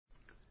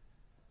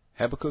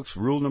HabakkuK's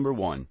rule number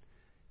 1.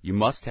 You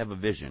must have a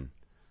vision.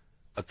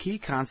 A key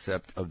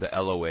concept of the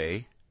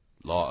LOA,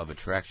 Law of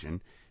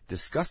Attraction,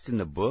 discussed in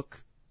the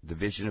book, The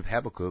Vision of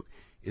HabakkuK,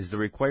 is the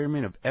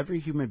requirement of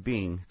every human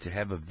being to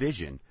have a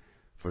vision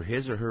for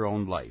his or her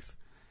own life.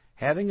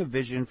 Having a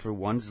vision for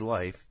one's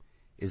life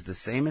is the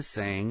same as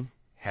saying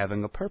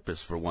having a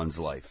purpose for one's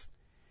life.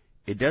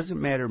 It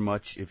doesn't matter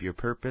much if your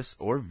purpose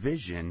or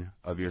vision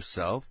of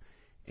yourself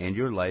and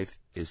your life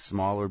is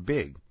small or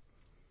big.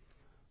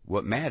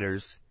 What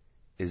matters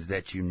is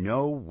that you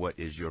know what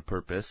is your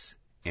purpose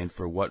and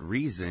for what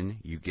reason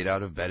you get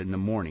out of bed in the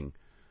morning.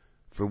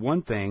 For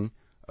one thing,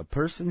 a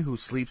person who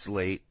sleeps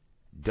late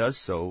does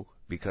so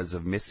because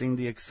of missing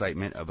the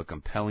excitement of a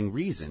compelling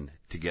reason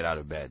to get out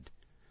of bed.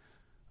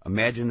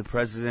 Imagine the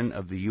President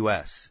of the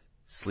U.S.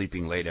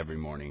 sleeping late every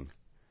morning.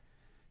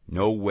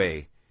 No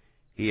way.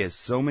 He has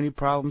so many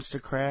problems to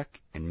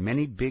crack and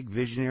many big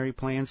visionary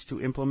plans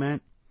to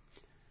implement.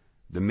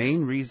 The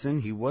main reason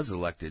he was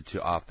elected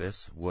to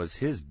office was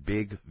his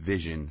big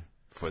vision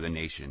for the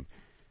nation.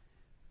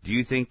 Do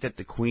you think that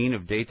the queen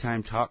of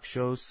daytime talk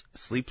shows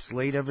sleeps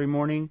late every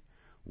morning,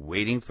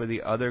 waiting for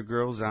the other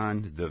girls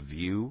on The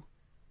View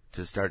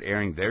to start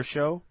airing their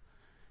show?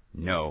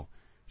 No,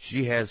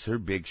 she has her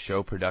big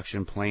show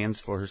production plans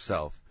for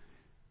herself.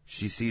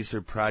 She sees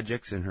her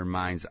projects in her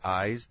mind's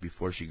eyes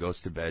before she goes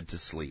to bed to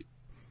sleep.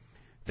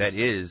 That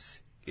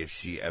is, if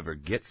she ever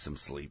gets some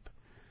sleep.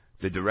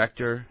 The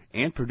director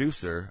and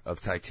producer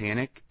of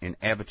Titanic and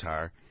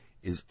Avatar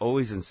is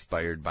always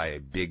inspired by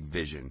a big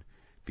vision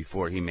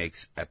before he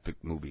makes epic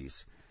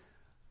movies.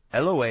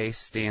 LOA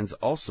stands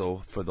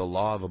also for the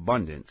Law of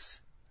Abundance.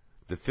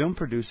 The film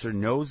producer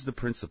knows the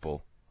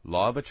principle,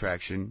 Law of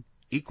Attraction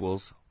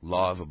equals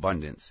Law of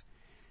Abundance.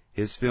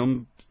 His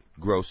film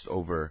grossed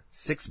over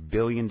 $6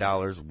 billion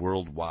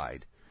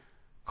worldwide.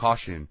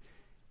 Caution,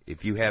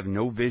 if you have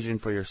no vision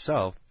for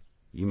yourself,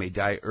 you may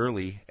die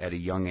early at a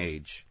young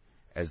age.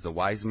 As the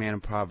wise man in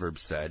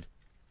Proverbs said,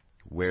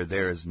 where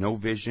there is no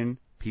vision,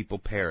 people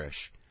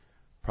perish.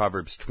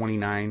 Proverbs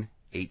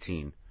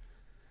 29:18.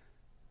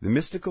 The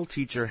mystical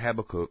teacher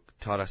Habakkuk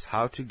taught us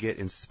how to get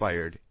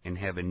inspired and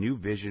have a new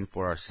vision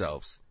for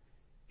ourselves.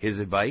 His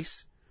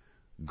advice?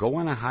 Go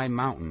on a high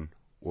mountain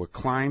or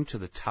climb to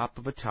the top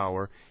of a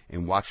tower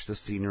and watch the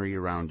scenery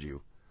around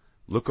you.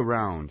 Look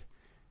around.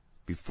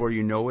 Before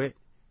you know it,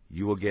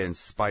 you will get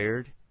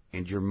inspired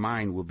and your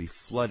mind will be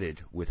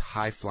flooded with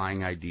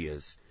high-flying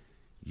ideas.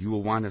 You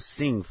will want to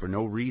sing for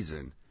no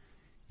reason.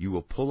 You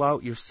will pull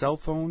out your cell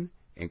phone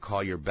and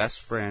call your best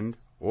friend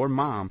or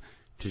mom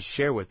to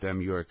share with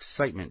them your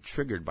excitement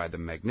triggered by the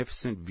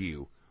magnificent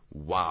view.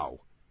 Wow,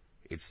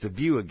 it's the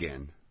view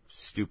again.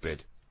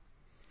 Stupid.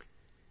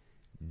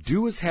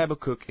 Do as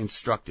Habakkuk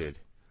instructed.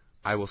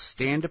 I will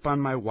stand upon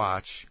my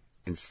watch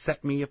and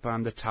set me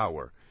upon the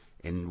tower,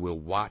 and will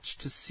watch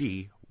to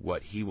see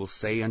what he will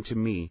say unto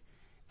me,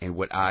 and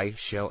what I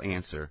shall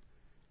answer.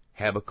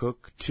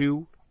 Habakkuk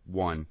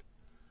 2:1.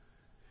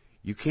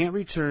 You can't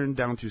return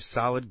down to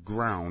solid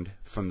ground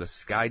from the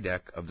sky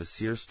deck of the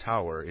Sears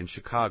Tower in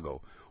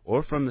Chicago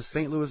or from the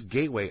St. Louis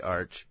Gateway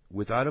Arch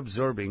without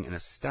absorbing an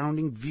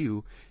astounding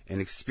view and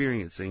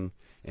experiencing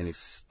an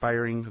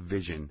inspiring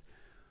vision.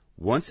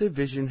 Once a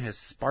vision has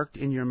sparked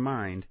in your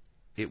mind,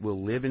 it will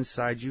live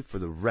inside you for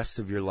the rest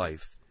of your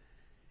life.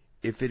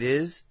 If it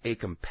is a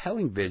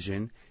compelling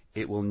vision,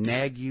 it will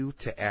nag you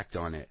to act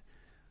on it.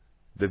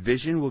 The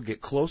vision will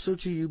get closer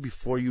to you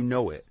before you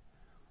know it.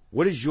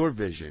 What is your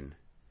vision?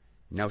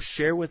 Now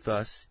share with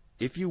us,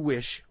 if you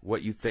wish,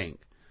 what you think.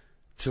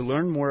 To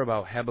learn more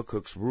about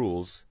HabakkuK's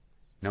rules,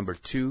 number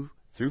 2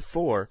 through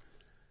 4,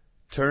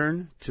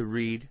 turn to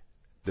read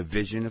The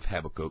Vision of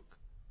HabakkuK.